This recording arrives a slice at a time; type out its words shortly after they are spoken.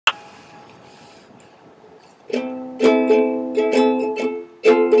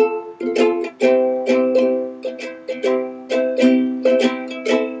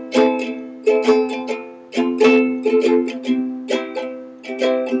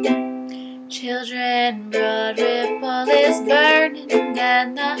Children, Broadripple is burning,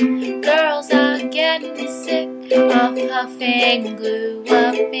 and the girls are getting sick of puffing glue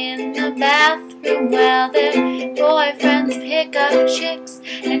up in the bathroom while their boyfriends pick up chicks.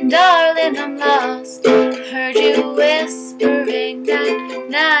 And darling, I'm lost. Heard you whispering that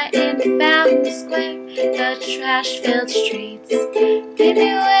night in Fountain Square, the trash-filled streets. Made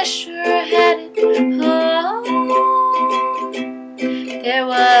me wish we were headed home. There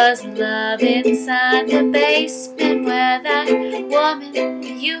was love inside the basement where that woman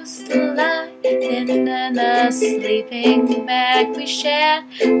used to lie. Then in the sleeping bag we shared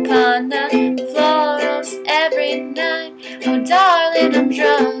upon the floors every night. Oh darling, I'm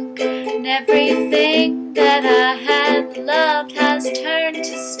drunk, and everything that I had loved has turned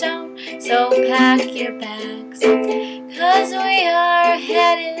to stone. So pack your bags, 'cause we are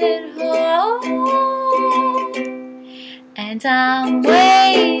headed home. And I'm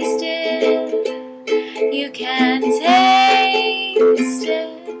wasted, you can taste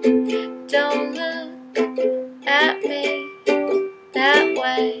it. Don't look at me that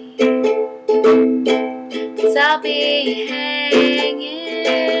way, 'cause I'll be hanging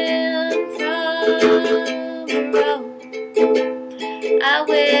from a rope. I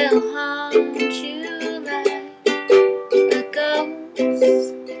will haunt you like a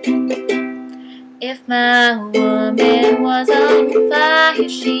ghost. If my woman was on fire,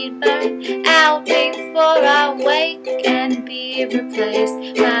 she'd burn out before I wake and be replaced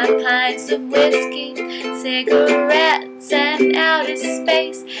by pints of whiskey, cigarettes, and outer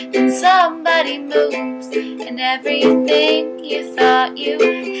space. Then somebody moves, and everything you thought you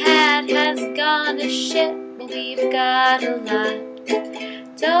had has gone to shit. But we've got a lot.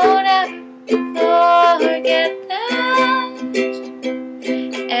 Don't ever forget that.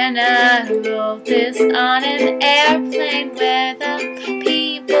 And I wrote this on an airplane where the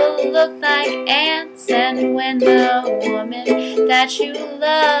people look like ants. And when the woman that you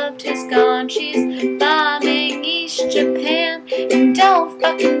loved is gone, she's bombing East Japan. And don't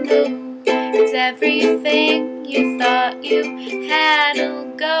fucking move, 'cause everything you thought you had'll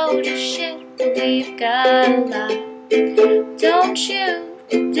go to shit. But we've got a lot. Don't you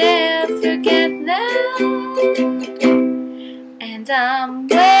dare forget that. And I'm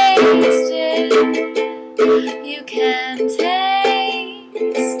wasted, you can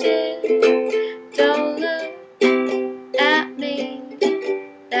taste it. Don't look at me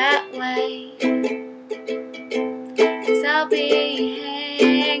that way, 'cause I'll be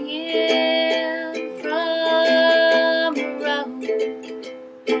hanging from a rope.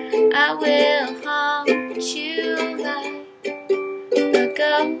 I will haunt you like a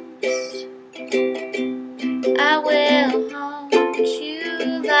ghost. I will haunt you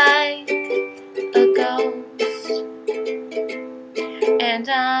like a ghost. And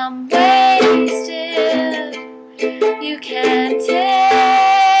I'm wasted, you can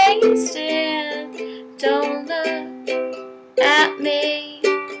taste it. Don't look at me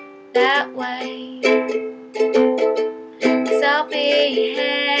that way, 'cause I'll be